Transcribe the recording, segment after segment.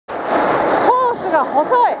スが細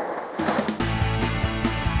い。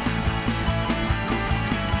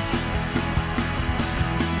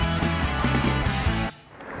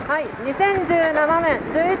はい、2017年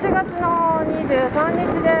11月の23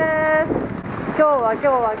日です。今日は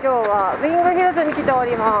ウィングヒルズに来てお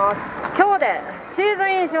ります。今日でシーズ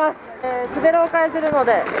ンインします。滑ろう会するの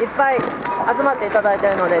でいっぱい集まっていただいてい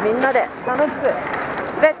るので、みんなで楽しく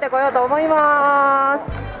滑ってこようと思いま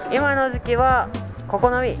す。今の時期はここ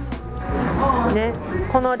のみね、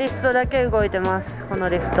このリフトだけ動いてます。この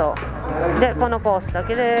リフトでこのコースだ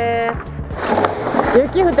けです。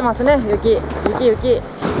雪降ってますね。雪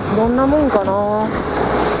どんなもんかな。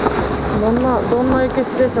どんな雪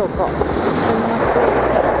質でしょうか。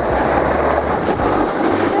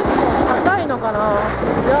硬いのかな。い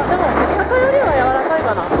やでも坂よりは柔らかい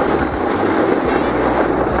かな。坂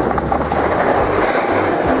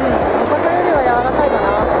よりは柔らかいかな。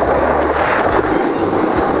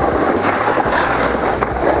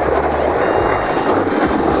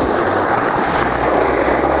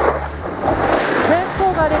結構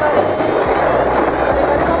ガリガリ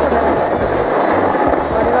かもね。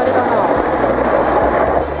ガリガリだな。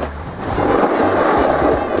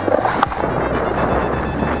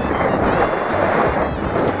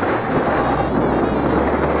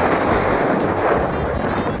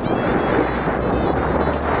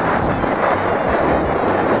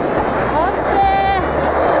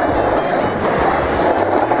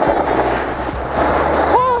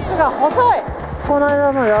この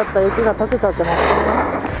間まであった雪が溶けちゃってますね。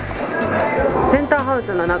センターハウス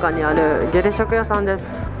の中にあるゲレ食屋さんです。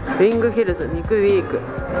ウィングヒルズ肉ウィーク。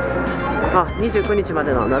あ、29日ま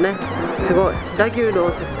でなんだね。すごい。飛騨牛ロ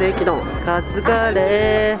ースステーキ丼、カツカ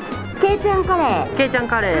レー、ケイちゃんカレー、ケイちゃん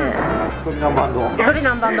カレー、鶏南蛮丼、鶏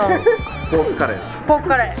南蛮丼、ポークカレー、ポーク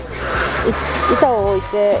カレー。板を置い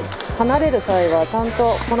て離れる際はちゃん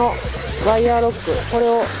とこのワイヤーロック、これ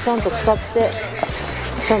をちゃんと使って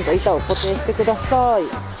ちゃんと板を固定してください。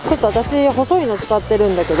ちょっと私細いの使ってる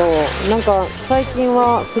んだけど、なんか最近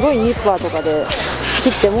はすごいニッパーとかで切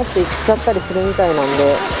って持っていっちゃったりするみたいなん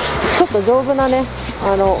で、ちょっと丈夫なね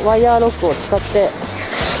ワイヤーロックを使って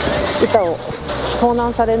板を盗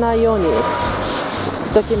難されないように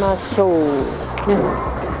しときましょうね。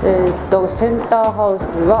センターハウ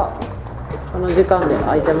スはこの時間で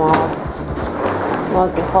空いてます。ま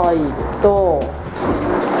ず入ると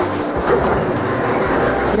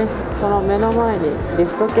ね、その目の前にリ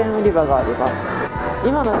フト券売り場があります。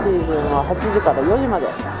今のシーズンは8時から4時まで。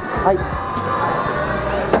はい。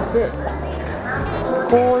で、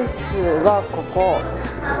更衣室がここ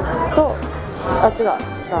とあっちが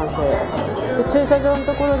男性で、駐車場の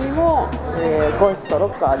ところにも、更衣室とロ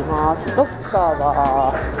ッカーあります。ロッカー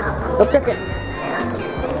は600円、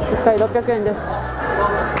1回600円です。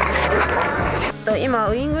今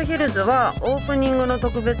ウイングヒルズはオープニングの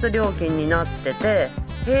特別料金になってて、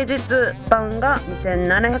平日版が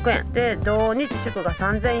2700円で土日祝が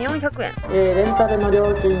3400円、レンタルの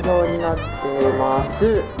料金表になってま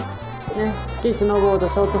す、ね、スキースノーボード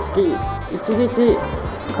ショートスキー1日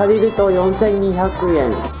借りると4200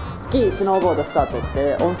円。スキースノーボードスタートっ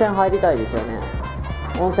て温泉入りたいですよね。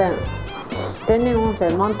温泉、天然温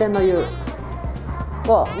泉満天の湯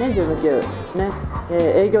は年中無休ね。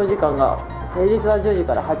営業時間が平日は10時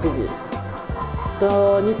から8時、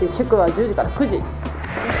土日祝は10時から9時。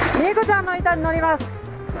みーこちゃんの板に乗ります。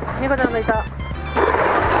みーこちゃんの板。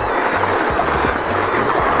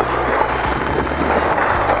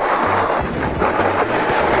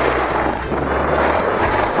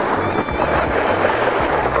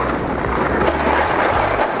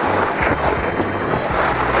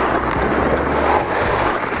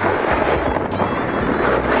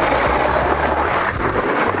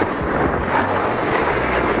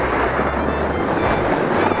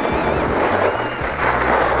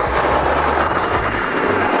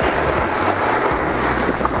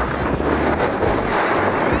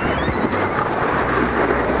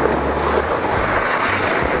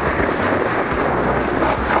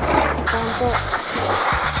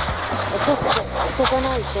しとかな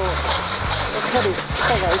いとやっぱり舌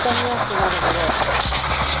が痛みやすくなるので、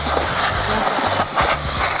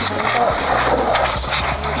ちゃんと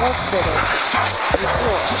残ってる雪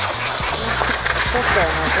を取ってお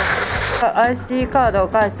ないと。IC カードを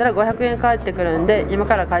返したら500円返ってくるんで、今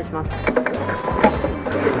から返します。ね、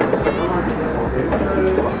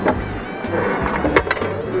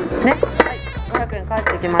はい、500円返っ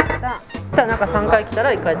てきました。なんか3回来た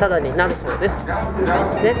ら1回タダになるそうです。で、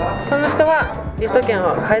その人はリフト券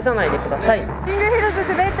は返さないでください。ウィングヒルズ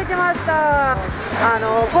滑ってきました。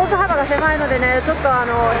コース幅が狭いのでね、ちょっと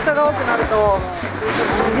人が多くなると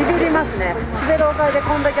ビビりますね。滑ろう会で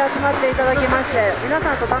こんだけ集まっていただきまして、皆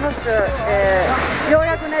さんと楽しく、よう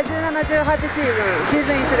やくね17、18シー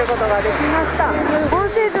ズンインすることができました。今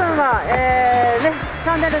シーズンは、チ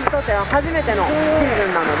ャンネルにとっては初めてのシーズ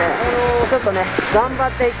ンなので、ちょっとね頑張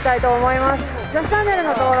っていきたいと思います。女子チャンネル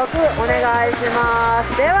の登録お願いしま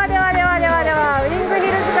す。ではではではでは。